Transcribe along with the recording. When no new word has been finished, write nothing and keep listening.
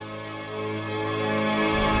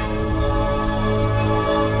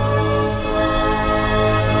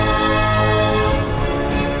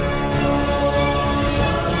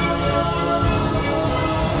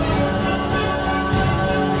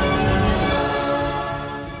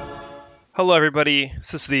Hello, everybody.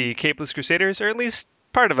 This is the Capeless Crusaders, or at least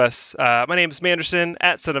part of us. My name is Manderson,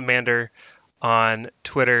 at Son of Mander, on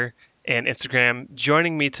Twitter and Instagram.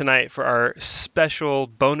 Joining me tonight for our special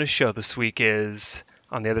bonus show this week is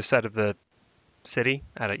on the other side of the city.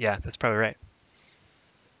 Yeah, that's probably right.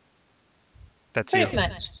 That's you. Pretty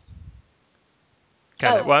much.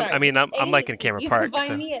 Kind of. Oh, Well, I sorry. mean, I'm like Amy, in Cameron you can Park, find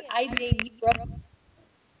so me at IJ Europe.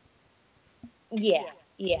 Yeah,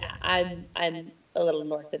 yeah. I'm a little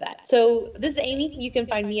north of that. So this is Amy. You can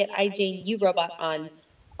find me at IJ Robot on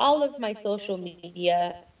all of my social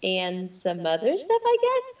media and some other stuff, I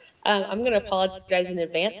guess. I'm going to apologize in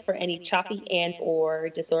advance for any choppy and or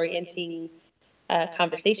disorienting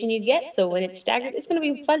conversation you get. So when it's staggered, it's going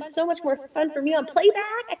to be fun, so much more fun for me on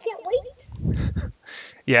playback. I can't wait.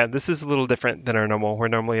 yeah, this is a little different than our normal. We're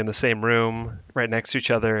normally in the same room, right next to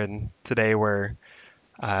each other, and today we're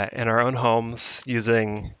in our own homes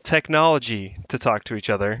using technology to talk to each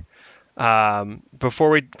other. Before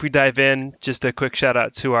we dive in, just a quick shout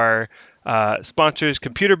out to our sponsors,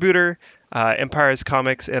 Computer Booter, Empire's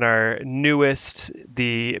Comics, and our newest,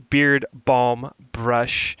 the Beard Balm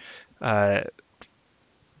Brush. Uh,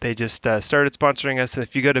 they just started sponsoring us, and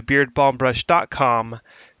if you go to beardbalmbrush.com,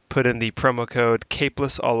 put in the promo code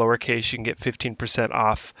CAPELESS, all lowercase, you can get 15%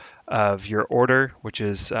 off of your order, which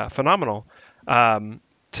is phenomenal.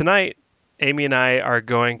 Tonight, Amy and I are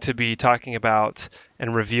going to be talking about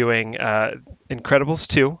and reviewing Incredibles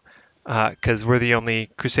 2 because we're the only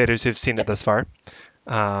Crusaders who've seen it thus far.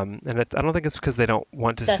 I don't think it's because they don't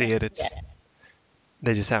want to see That's it. yes. It's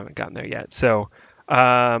they just haven't gotten there yet. So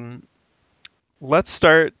um, let's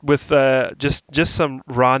start with just some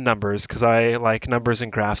raw numbers because I like numbers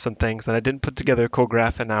and graphs and things, and I didn't put together a cool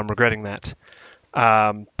graph, and now I'm regretting that.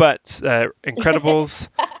 But Incredibles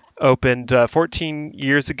opened 14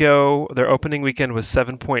 years ago. Their opening weekend was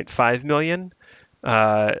 7.5 million.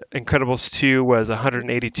 Incredibles 2 was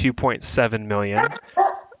 182.7 million,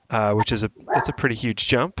 which is that's a pretty huge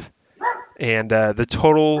jump. And the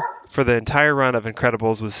total for the entire run of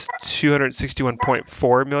Incredibles was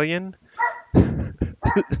 261.4 million.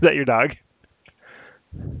 Is that your dog?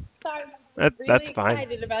 Sorry, That's really fine.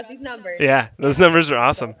 excited about these numbers. Yeah, those numbers are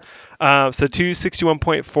awesome. So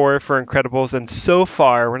 261.4 for Incredibles, and so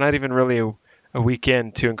far we're not even really a week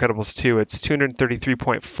in to Incredibles 2. It's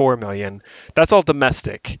 233.4 million. That's all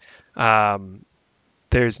domestic. Um,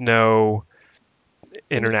 there's no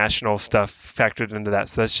international stuff factored into that,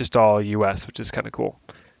 so that's just all U.S., which is kind of cool.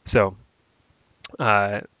 So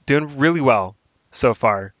doing really well so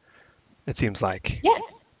far. It seems like. Yes,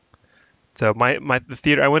 So the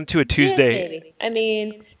theater I went to a yes, Tuesday. baby. I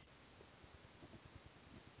mean,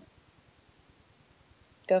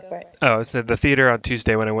 go for it. Oh, so the theater on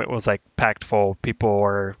Tuesday when I went was like packed full. People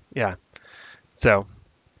were, yeah. So,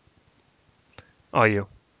 all you.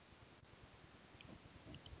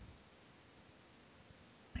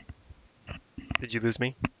 Did you lose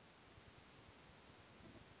me?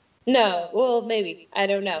 No, well, maybe. I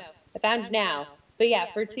don't know. I found you now. But yeah,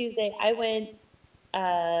 for Tuesday, I went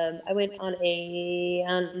on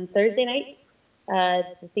Thursday night.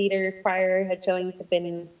 The theater prior had showings have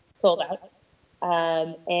been sold out.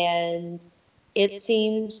 And it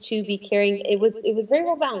seems to be carrying, it was very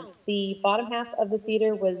well balanced. The bottom half of the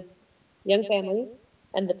theater was young families,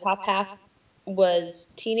 and the top half was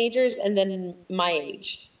teenagers, and then my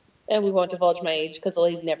age. And we won't divulge my age because the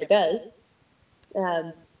lead never does.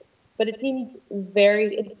 Um, but it seems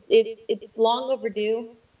it's long overdue,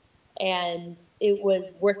 and it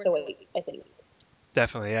was worth the wait, I think.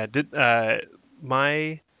 Definitely, yeah. Did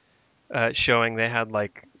my showing they had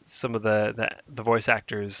like some of the voice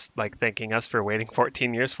actors like thanking us for waiting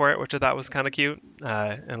 14 years for it, which I thought was kind of cute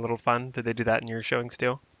and a little fun. Did they do that in your showings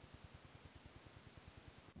too?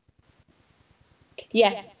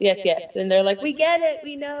 Yes, yes, yes. And they're like, we get it,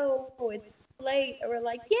 we know it's late. And we're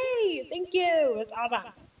like, yay, thank you. It's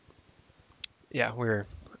awesome. Yeah, we were.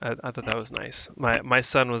 I thought that was nice. My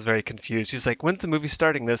son was very confused. He's like, "When's the movie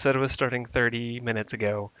starting?" They said it was starting 30 minutes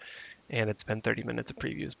ago, and it's been 30 minutes of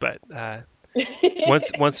previews. But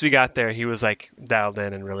once we got there, he was like dialed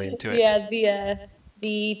in and really into it. Yeah,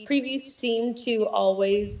 the previews seem to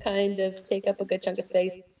always kind of take up a good chunk of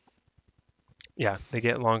space. Yeah, they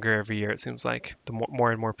get longer every year. It seems like the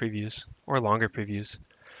more and more previews or longer previews.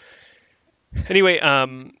 Anyway,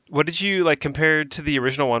 what did you like compared to the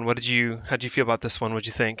original one? How did you feel about this one? What did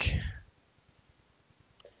you think?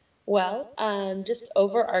 Well, just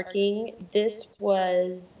overarching, this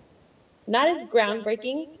was not as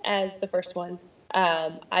groundbreaking as the first one.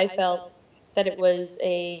 I felt that it was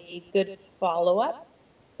a good follow up,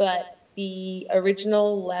 but the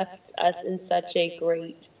original left us in such a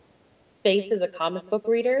great space as a comic book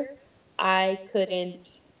reader I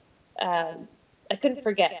couldn't I couldn't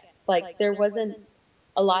forget. Like there wasn't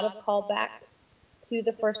a lot of callback to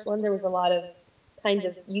the first one. There was a lot of kind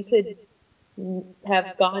of you could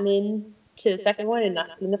have gone in to the second one and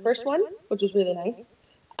not seen the first one, which was really nice.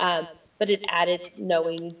 But it added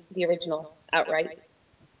knowing the original outright.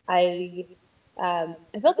 I I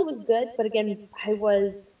felt it was good, but again, I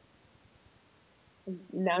was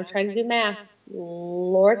now I'm trying to do math.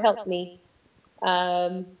 Lord help me.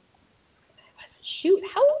 Um, shoot,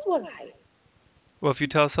 how old was I? Well, if you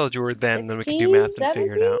tell us how old you were then we can do 16, math and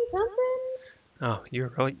figure it 17, out. something? Oh,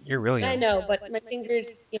 you're really I young. know, but my fingers,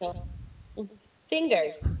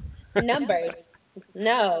 fingers, numbers,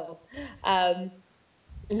 no. Um,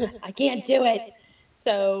 I can't do it.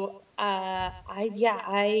 So, I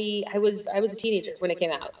was a teenager when it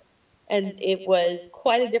came out, and it was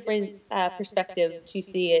quite a different perspective to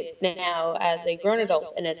see it now as a grown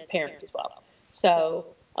adult and as a parent as well. So,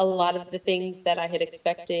 a lot of the things that I had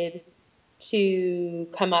expected to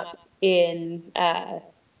come up in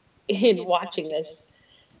watching this,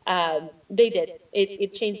 they did.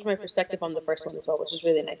 It changed my perspective on the first one as well, which is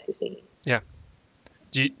really nice to see. Yeah.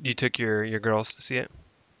 You took your girls to see it?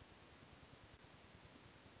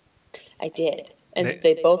 I did. And They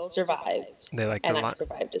they both survived, they liked it and a I lot.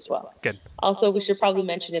 survived as well. Good. Also, we should probably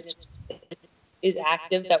mention if is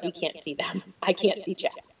active that we can't see them. I can't see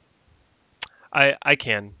Jack. I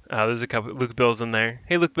can. There's a couple. Luke Bill's in there.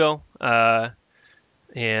 Hey, Luke Bill.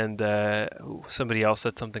 And somebody else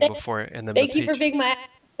said something before, and then the Thank you for page. being my.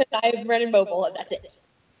 I'm running mobile, and that's it.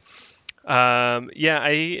 Yeah,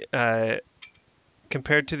 I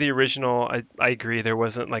compared to the original, I agree. There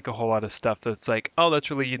wasn't like a whole lot of stuff that's like, oh, that's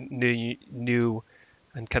really new,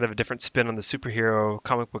 and kind of a different spin on the superhero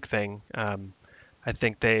comic book thing. I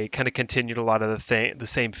think they kind of continued a lot of the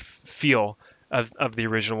same feel of the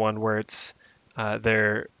original one, where it's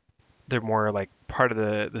they're more like part of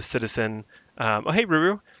the citizen. Oh, hey,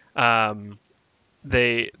 Ruru. Um,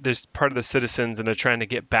 there's part of the citizens, and they're trying to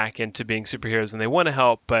get back into being superheroes, and they want to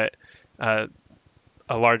help, but uh,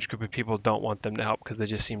 a large group of people don't want them to help because they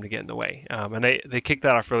just seem to get in the way. And they kicked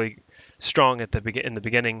that off really strong at in the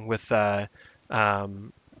beginning with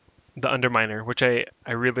um, the Underminer, which I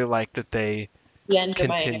really like that they The Underminer.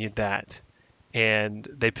 continued that, and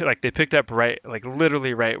they picked up right, like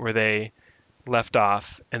literally right where they left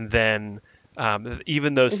off, and then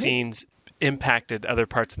even those Mm-hmm. scenes impacted other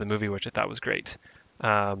parts of the movie, which I thought was great.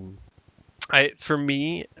 Um, for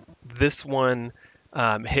me, this one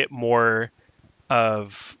hit more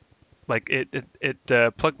of like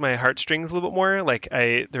it plugged my heartstrings a little bit more. Like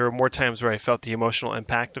there were more times where I felt the emotional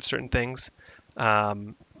impact of certain things.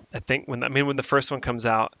 Um, I think when the first one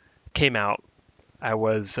came out, I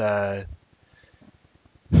was uh,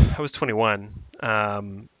 I was 21.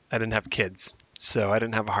 I didn't have kids, so I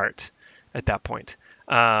didn't have a heart at that point.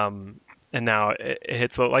 Um, and now it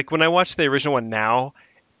hits like when I watch the original one now,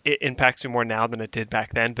 it impacts me more now than it did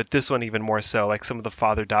back then. But this one even more so. Like some of the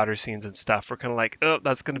father-daughter scenes and stuff were kind of like, oh,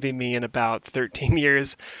 that's going to be me in about 13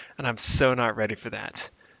 years, and I'm so not ready for that.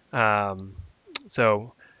 Um,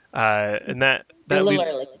 so, and You're a little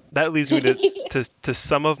early. that leads me to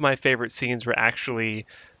some of my favorite scenes were actually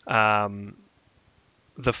um,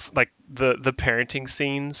 the parenting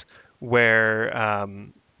scenes where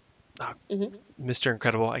Mm-hmm. Mr.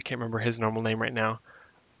 Incredible, I can't remember his normal name right now.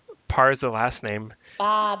 Parr is the last name.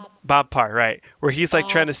 Bob. Bob Parr, right? Where he's like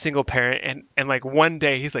trying to Bob. single parent, and like one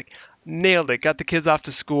day he's like nailed it, got the kids off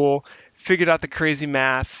to school, figured out the crazy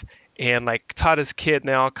math, and like taught his kid, and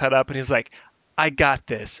they all cut up, and he's like, I got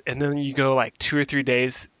this. And then you go like 2 or 3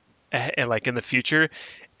 days and like in the future,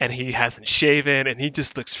 and he hasn't shaven, and he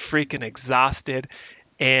just looks freaking exhausted.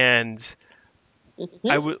 And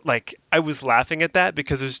Mm-hmm. I was laughing at that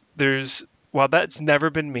because there's well, that's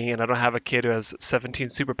never been me, and I don't have a kid who has 17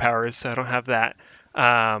 superpowers, so I don't have that.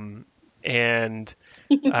 And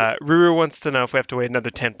Ruru wants to know if we have to wait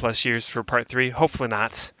another 10 plus years for part three. Hopefully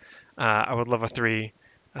not. I would love a three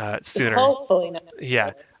sooner. Hopefully not.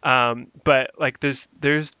 Yeah. But like there's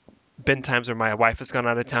been times where my wife has gone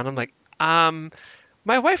out of town. I'm like,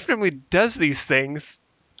 my wife normally does these things.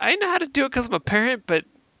 I know how to do it because I'm a parent, but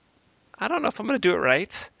I don't know if I'm going to do it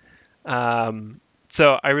right.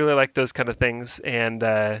 So I really like those kind of things, and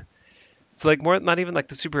it's like more not even like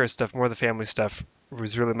the superhero stuff, more the family stuff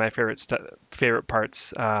was really my favorite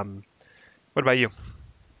parts. What about you?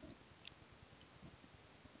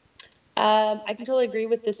 I can totally agree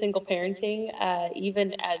with the single parenting.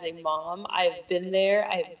 Even as a mom, I've been there.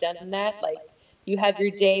 I've done that. Like, you have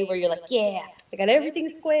your day where you're like, yeah, I got everything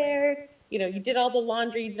squared. You did all the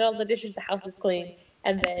laundry, you did all the dishes, the house is clean.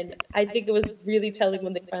 And then I think it was really telling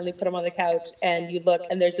when they finally put him on the couch and you look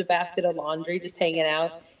and there's a basket of laundry just hanging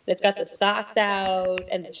out. And it's got the socks out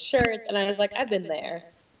and the shirts. And I was like, I've been there.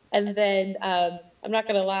 And then I'm not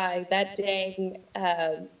gonna lie, that day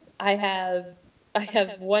I have I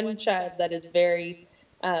have one child that is very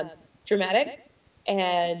dramatic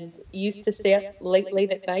and used to stay up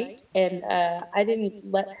late at night, and I didn't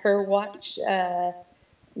let her watch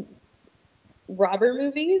robber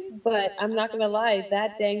movies, but I'm not gonna lie,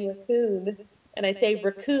 that dang raccoon, and I say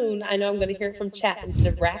raccoon, I know I'm gonna hear it from chat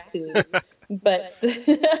instead of raccoon, but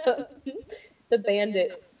the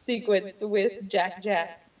bandit sequence with Jack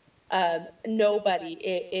Jack, everybody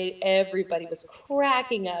was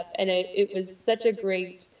cracking up, and it was such a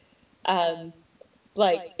great, um,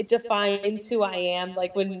 like it defines who I am.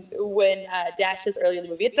 Like when Dash says early in the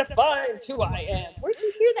movie, it defines who I am. Where'd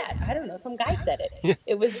you hear that? I don't know. Some guy said it.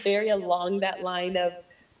 It was very along that line of,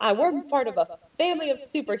 we're part of a family of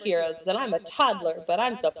superheroes, and I'm a toddler, but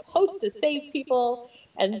I'm supposed to save people,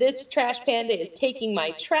 and this trash panda is taking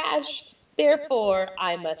my trash. Therefore,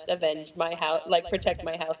 I must avenge my house, like protect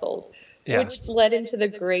my household, Yeah. which led into the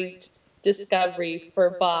great discovery for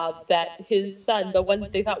Bob that his son, the one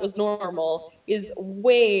that they thought was normal, is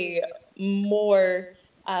way more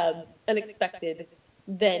unexpected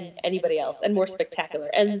than anybody else and more spectacular.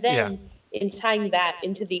 And Yeah. then in tying that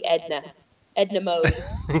into the Edna mode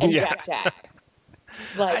and Yeah. Jack Jack,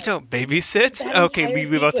 I like don't babysit. that Okay, entire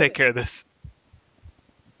leave. I'll take sequence. care of this.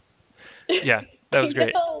 Yeah, that was I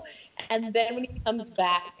great. know. And then when he comes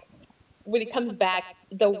back,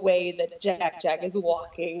 the way that Jack Jack is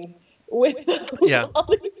walking with the Yeah.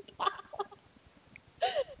 lollipop.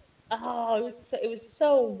 Oh, it was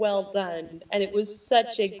so well done, and it was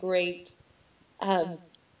such a great, um,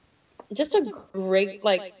 just a great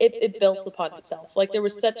like it built upon itself. Like there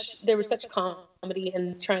was such comedy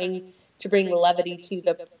and trying to bring levity to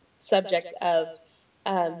the subject of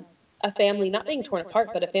um, a family not being torn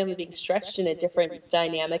apart, but a family being stretched in a different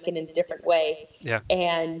dynamic and in a different way, Yeah.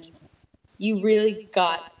 and you really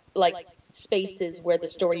got like spaces where the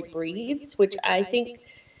story breathes, which I think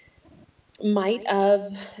might have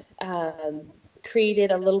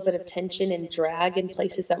created a little bit of tension and drag in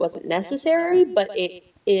places that wasn't necessary, but it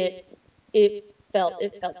felt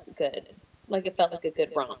good, like it felt like a good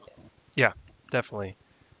romp. Yeah, definitely.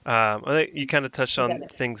 I think you kind of touched Does that on make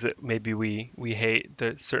things that maybe we hate.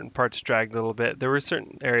 That certain parts dragged a little bit. There were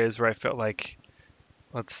certain areas where I felt like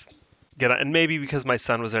let's get on, and maybe because my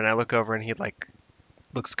son was there, and I look over and he like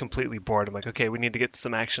looks completely bored. I'm like, okay, we need to get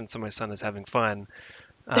some action, so my son is having fun.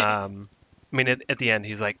 I mean, at the end,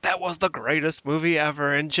 he's like, "That was the greatest movie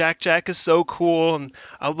ever," and Jack Jack is so cool, and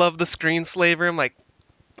I love the screen slaver. I'm like,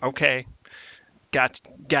 okay, got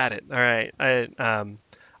it. All right.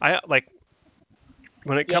 I like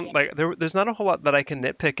when it yeah. comes like there's not a whole lot that I can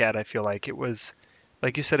nitpick at. I feel like it was,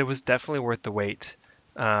 like you said, it was definitely worth the wait.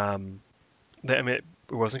 Um, I mean, it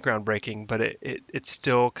wasn't groundbreaking, but it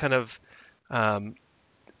still kind of um,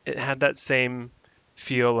 it had that same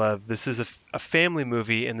feel of this is a family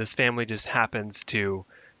movie, and this family just happens to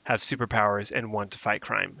have superpowers and want to fight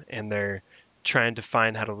crime, and they're trying to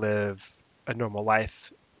find how to live a normal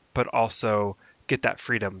life, but also get that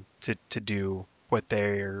freedom to do what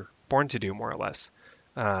they're born to do, more or less.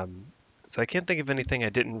 Um, so I can't think of anything I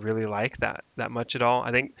didn't really like that much at all.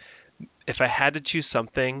 I think if I had to choose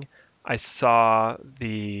something, I saw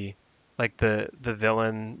the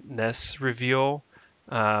villainess reveal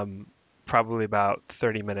um, probably about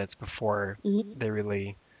 30 minutes before Mhm. they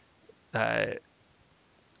really uh,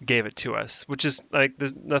 gave it to us, which is like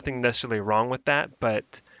there's nothing necessarily wrong with that,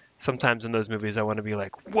 but sometimes in those movies I want to be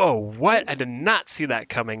like, whoa, what? I did not see that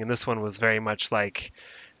coming. And this one was very much like,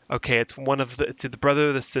 okay, it's the brother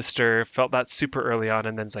or the sister. Felt that super early on,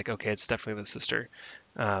 and then it's like, okay, it's definitely the sister.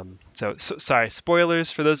 So sorry,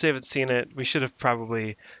 spoilers for those who haven't seen it. We should have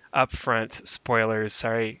probably upfront spoilers.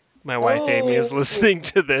 Sorry, my wife Amy is Oh, listening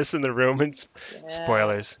to this in the room, and yeah.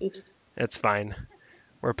 spoilers. Oops. It's fine.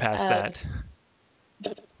 We're past Um, that.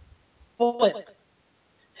 boy,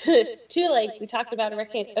 too late. We talked about a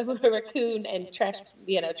raccoon and trash,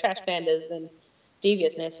 trash pandas and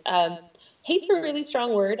deviousness. Hate's a really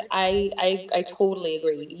strong word. I totally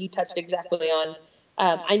agree. You touched exactly on.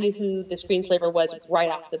 I knew who the screenslaver was right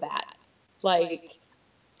off the bat. Like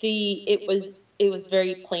it was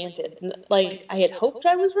very planted. Like I had hoped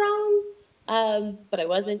I was wrong, but I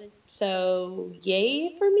wasn't. So yay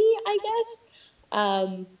for me, I guess.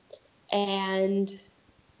 And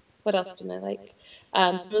what else didn't I like?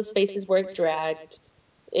 Some of the spaces where it dragged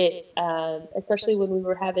it, especially when we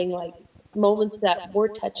were having like moments that were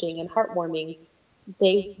touching and heartwarming.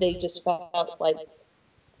 They just felt like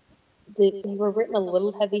they were written a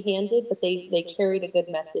little heavy-handed, but they carried a good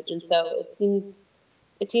message, and so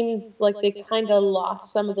it seems like they kind of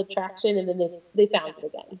lost some of the traction, and then they found it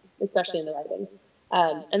again, especially in the writing.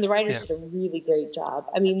 And the writers Yeah. did a really great job.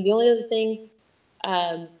 I mean, the only other thing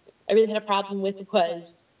I really had a problem with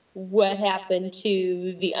was what happened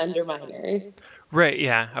to the Underminer, Right.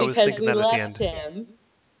 Yeah. I was because thinking we that at the left end. him.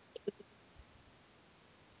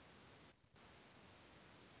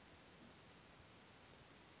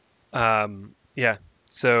 Yeah.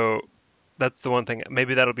 So that's the one thing.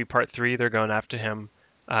 Maybe that'll be part three. They're going after him.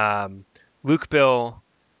 Um, Luke Bill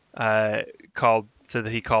uh, said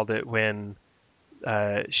that he called it when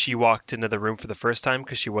she walked into the room for the first time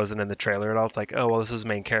because she wasn't in the trailer at all. It's like, oh well, this is the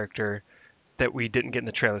main character that we didn't get in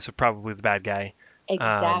the trailer, so probably the bad guy.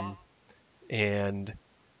 Exact. Um, and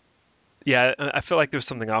yeah, I feel like there was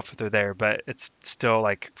something off with her there, but it's still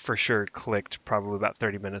like for sure clicked probably about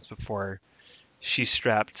 30 minutes before she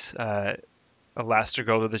strapped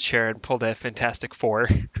Elastigirl to the chair and pulled a Fantastic Four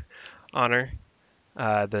on her.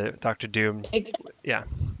 The Doctor Doom. Exact. Yeah.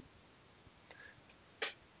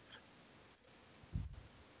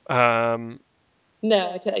 Um,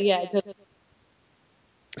 No, yeah, I totally.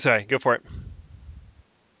 sorry, go for it.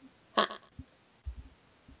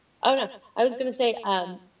 Oh no, I was gonna say,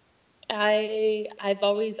 I've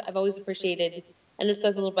always appreciated, and this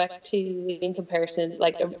goes a little back to in comparison,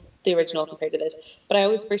 like the original compared to this, but I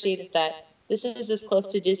always appreciated that this is as close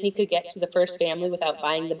to Disney could get to the first family without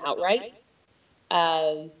buying them outright.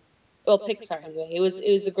 Um, well, Pixar anyway. It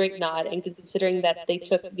was a great nod, and considering that they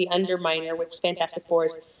took the Underminer, which Fantastic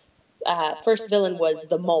Four's first villain was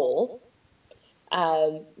the Mole,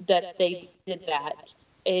 that they did that.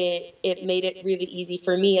 It made it really easy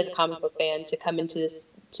for me as a comic book fan to come into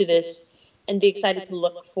this and be excited to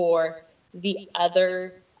look for the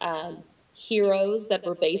other heroes that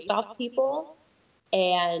were based off people.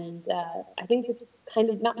 And I think this is kind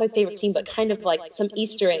of not my favorite scene, but kind of like some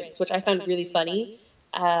Easter eggs, which I found really funny.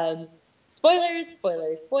 Um, spoilers,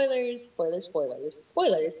 spoilers, spoilers, spoilers, spoilers,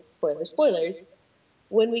 spoilers, spoilers, spoilers.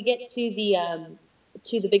 When we get to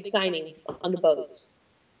the big signing on the boat,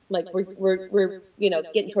 like we're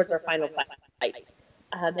getting towards our final fight,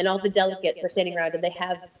 and all the delegates are standing around, and they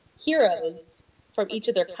have heroes from each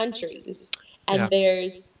of their countries, Yeah. and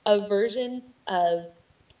there's a version of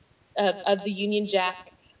the Union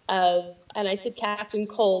Jack and I said Captain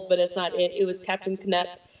Cold, but it's not it. It was Captain Canuck.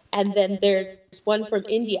 And then there's one from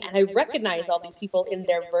India, and I recognize all these people in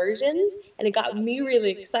their versions, and it got me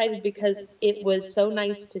really excited because it was so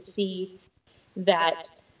nice to see that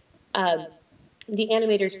um, the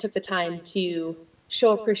animators took the time to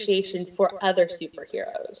show appreciation for other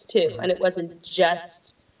superheroes too, Mhm. and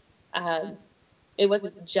um, it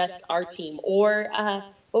wasn't just our team or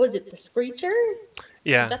what was it, the Screecher? Is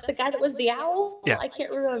Yeah. that the guy that was the owl? Yeah. I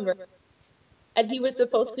can't remember. And I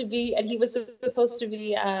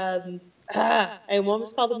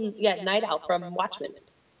almost called him, yeah, Night Owl from Watchmen,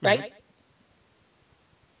 Hmm. right?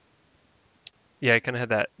 Yeah, I kind of had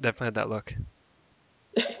that. Definitely had that look.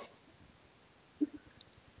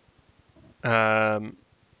 Um,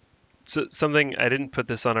 so something I didn't put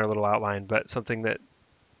this on our little outline, but something that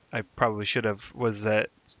I probably should have was that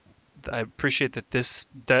I appreciate that this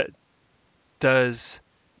does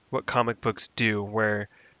what comic books do, where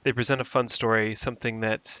they present a fun story, something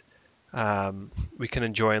that we can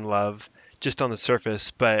enjoy and love just on the surface,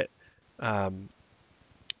 but um,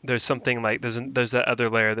 there's something like there's that other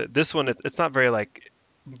layer that this one it's not very like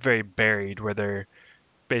very buried where they're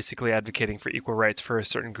basically advocating for equal rights for a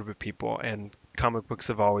certain group of people, and comic books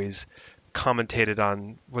have always commentated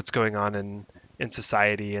on what's going on in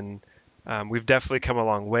society, and we've definitely come a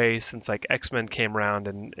long way since like X-Men came around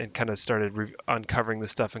and kind of started uncovering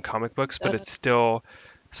this stuff in comic books, but Uh, it's still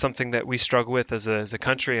something that we struggle with as a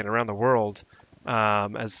country and around the world,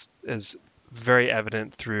 as very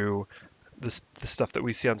evident through the stuff that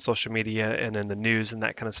we see on social media and in the news and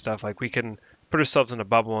that kind of stuff. Like we can put ourselves in a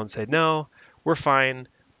bubble and say, no, we're fine.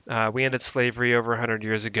 We ended slavery over 100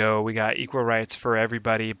 years ago. We got equal rights for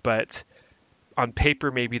everybody. But on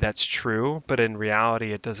paper, maybe that's true. But in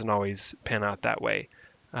reality, it doesn't always pan out that way.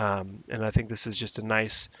 And I think this is just a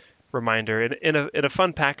nice reminder in a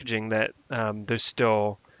fun packaging that there's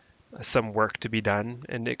still some work to be done.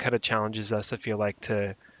 And it kind of challenges us, I feel like,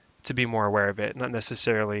 to be more aware of it, not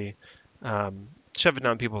necessarily shove it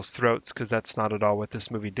down people's throats because that's not at all what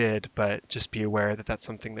this movie did, but just be aware that that's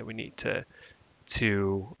something that we need to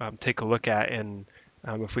take a look at, and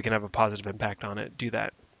if we can have a positive impact on it, do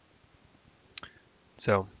that.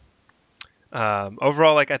 So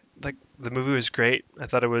overall, like the movie was great. I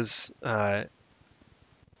thought it was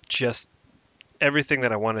just everything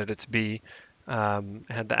that I wanted it to be.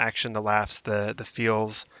 It had the action, the laughs, the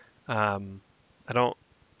feels. I don't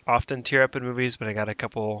often tear up in movies, but I got a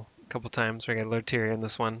couple times where I got a little teary in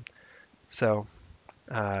this one. So,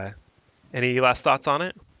 uh, any last thoughts on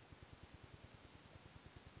it?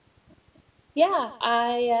 Yeah,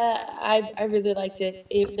 I really liked it.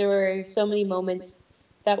 There were so many moments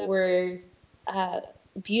that were uh,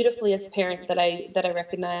 beautifully as a parent that I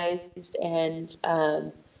recognized, and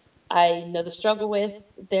I know the struggle with.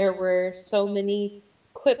 There were so many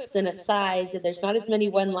quips and asides, and there's not as many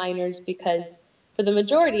one-liners because for the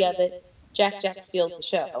majority of it, Jack steals the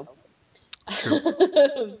show.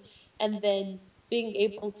 True. And then being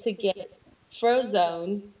able to get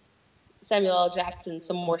Frozone, Samuel L. Jackson,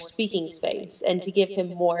 some more speaking space and to give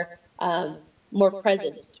him more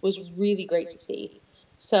presence was really great to see.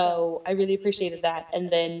 So I really appreciated that. And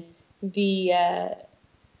then the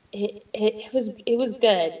it was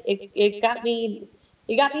good. It got me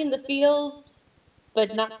in the feels,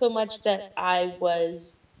 but not so much that I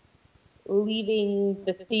was leaving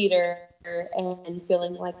the theater and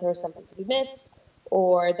feeling like there was something to be missed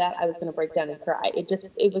or that I was going to break down and cry. It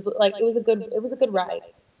was a good ride.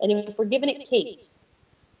 And if we're giving it capes,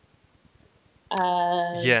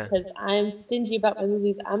 Yeah, because I'm stingy about my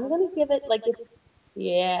movies, I'm going to give it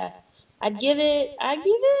yeah, I'd give it,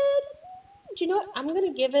 do you know what? I'm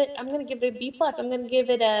gonna give it a B plus. I'm gonna give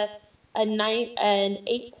it an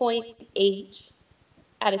 8.8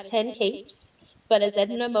 out of 10 capes. But as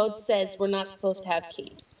Edna Mode says, we're not supposed to have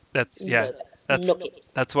capes. that's You yeah, know this. No that's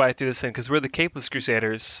capes. that's why I threw this in because we're the Capeless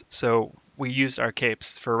Crusaders, so we used our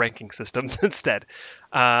capes for ranking systems instead.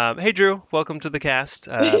 Hey Drew, welcome to the cast.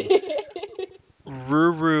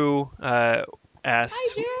 Ruru Hi,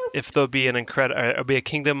 asked Drew. if there'll be there'll be a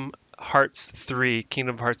Kingdom Hearts 3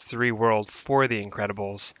 world for the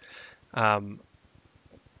Incredibles. Um,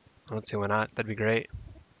 let's see, why not? That'd be great.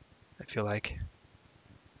 I feel like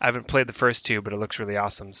I haven't played the first two, but it looks really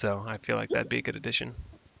awesome, so I feel like that'd be a good addition.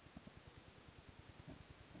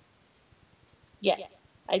 Yes,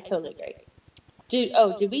 I totally agree.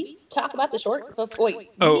 Did we talk about the short? Wait,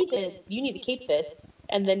 Oh, you need to keep this,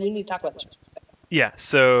 and then we need to talk about the short. yeah.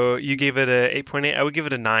 So you gave it a 8.8. I would give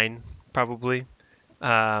it a 9, probably.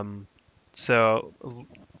 Um, so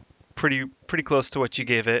pretty close to what you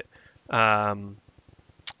gave it. Um,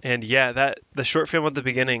 and yeah, that the short film at the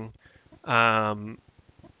beginning, um,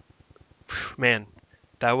 man,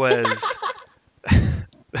 that was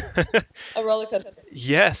A roller coaster.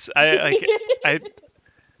 yes. I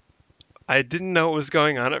I didn't know what was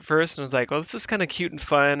going on at first, and was like, well, this is kind of cute and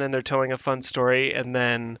fun, and they're telling a fun story, and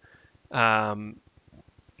then um,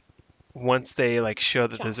 once they like show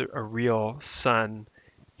that there's Shock. a real son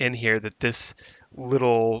in here that this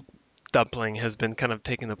little dumpling has been kind of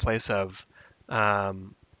taking the place of,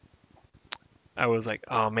 um, I was like,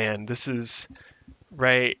 oh man, this is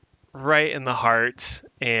right right in the heart.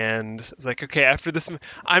 And I was like, okay, after this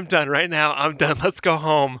I'm done right now, I'm done, let's go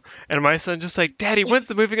home. And my son just like, daddy, when's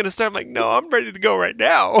the movie gonna start? I'm like, no, I'm ready to go right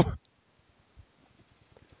now.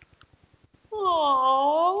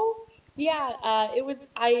 Oh, yeah. It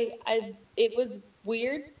was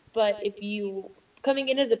weird, but if you coming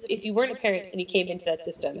in if you weren't a parent and you came into that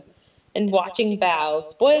system and watching Bao,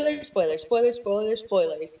 spoilers, spoilers, spoilers, spoilers,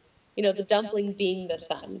 spoilers. The dumpling being the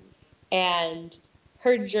son, and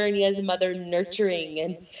her journey as a mother, nurturing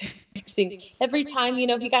and fixing. Every time he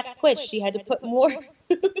got squished, she had to put more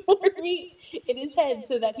more meat in his head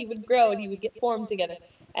so that he would grow and he would get formed together,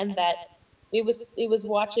 and that it was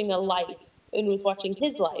watching a life and was watching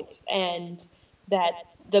his life, and that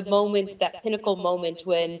the moment, that pinnacle moment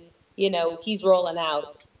when he's rolling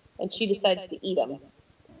out and she decides to eat him,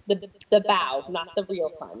 the Bao, not the real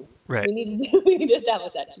son. Right. We need to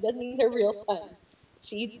establish that she doesn't eat her real son.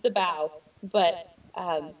 She eats the Bao, but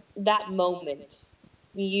that moment,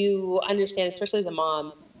 you understand, especially as a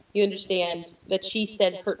mom, you understand that she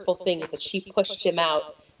said hurtful things, that she pushed him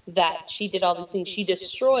out, that she did all these things. She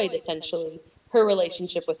destroyed essentially her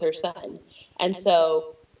relationship with her son, and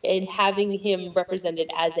so in having him represented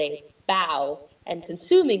as a Bao and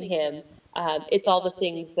consuming him, it's all the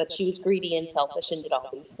things that she was greedy and selfish and did all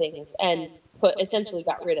these things and essentially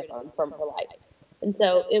got rid of him from her life. And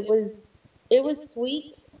so it was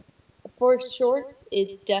sweet for shorts.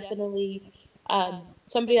 It definitely,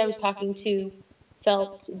 somebody I was talking to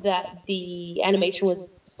felt that the animation was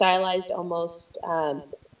stylized almost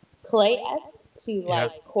clay-esque to Yeah.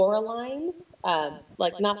 like Coraline,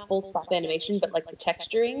 like not full stop animation, but like the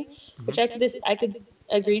texturing, Mhm. which I could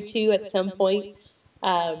agree to at some point.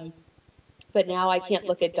 Um, but now I can't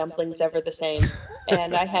look at dumplings ever the same.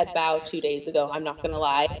 And I had Bao 2 days ago. I'm not gonna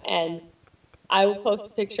lie, and I will post a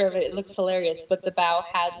picture of it. It looks hilarious, but the bow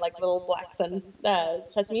had like little black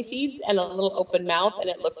sesame seeds and a little open mouth, and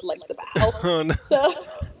it looked like the bow. Oh, no. So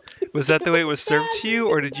Was that the way it was served bad, to but you,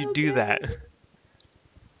 it or was did you so do that? good.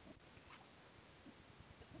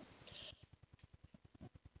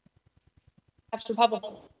 Extra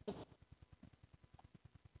bubble.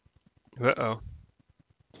 Uh-oh.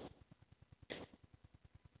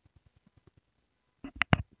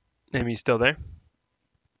 Amy, you still there?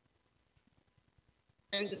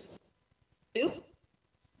 The soup.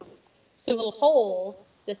 So a little hole.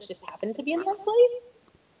 This just happened to be in the right place.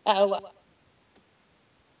 Oh.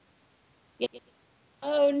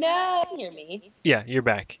 Oh no! Can you hear me? Yeah, you're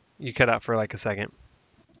back. You cut out for like a second.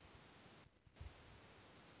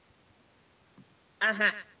 Uh-huh.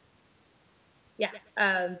 Yeah.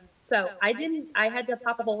 So I didn't. I had to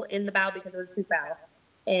pop a hole in the bow because it was a soup bow,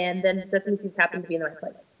 and then the sesame seeds happened to be in the right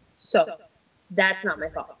place. So that's not my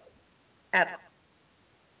fault, ever,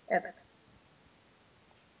 ever.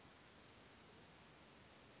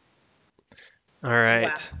 All Wow.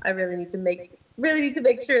 right. I really need to make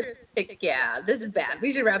sure. Yeah, this is bad.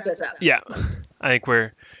 We should wrap this up. Yeah, I think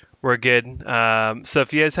we're good. So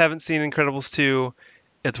if you guys haven't seen Incredibles 2,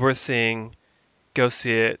 it's worth seeing. Go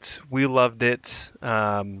see it. We loved it.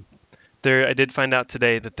 I did find out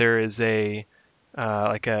today that there is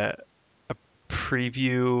like a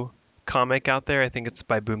preview comic out there. I think it's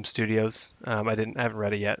by Boom Studios. I haven't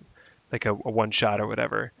read it yet, like a one shot or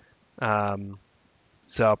whatever.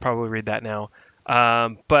 So I'll probably read that now.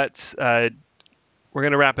 But we're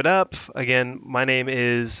gonna wrap it up. Again, my name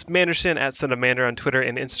is Manderson at Son of Mander on Twitter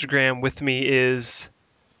and Instagram. With me is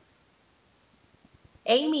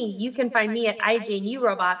Amy, you can find me at IJU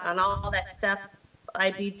Robot on all that stuff.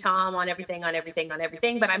 I be Tom on everything,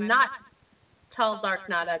 but I'm not tall, dark,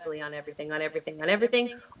 not ugly on everything,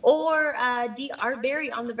 or DR Barry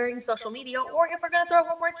on the varying social media, or if we're going to throw it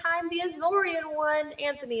one more time, the Azorian one,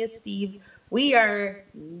 Anthony is Steve's. We are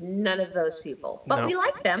none of those people, but no, we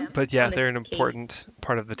like them. but yeah, on they're an occasion. important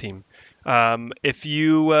part of the team. If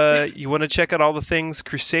you you want to check out all the things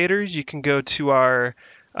Crusaders, you can go to our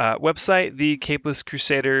website,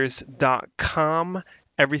 thecapelesscrusaders.com.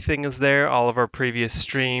 Everything is there. All of our previous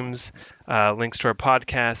streams, links to our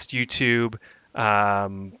podcast, YouTube,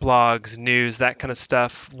 blogs, news, that kind of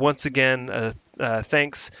stuff. Once again,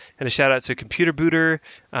 thanks and a shout out to Computer Booter,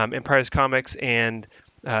 Empire's Comics, and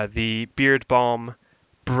the Beard Balm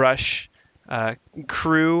Brush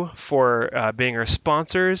crew for being our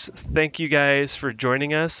sponsors. Thank you guys for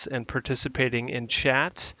joining us and participating in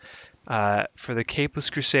chat. For the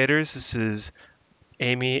Capeless Crusaders, this is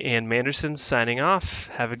Amy and Manderson signing off.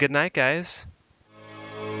 Have a good night, guys.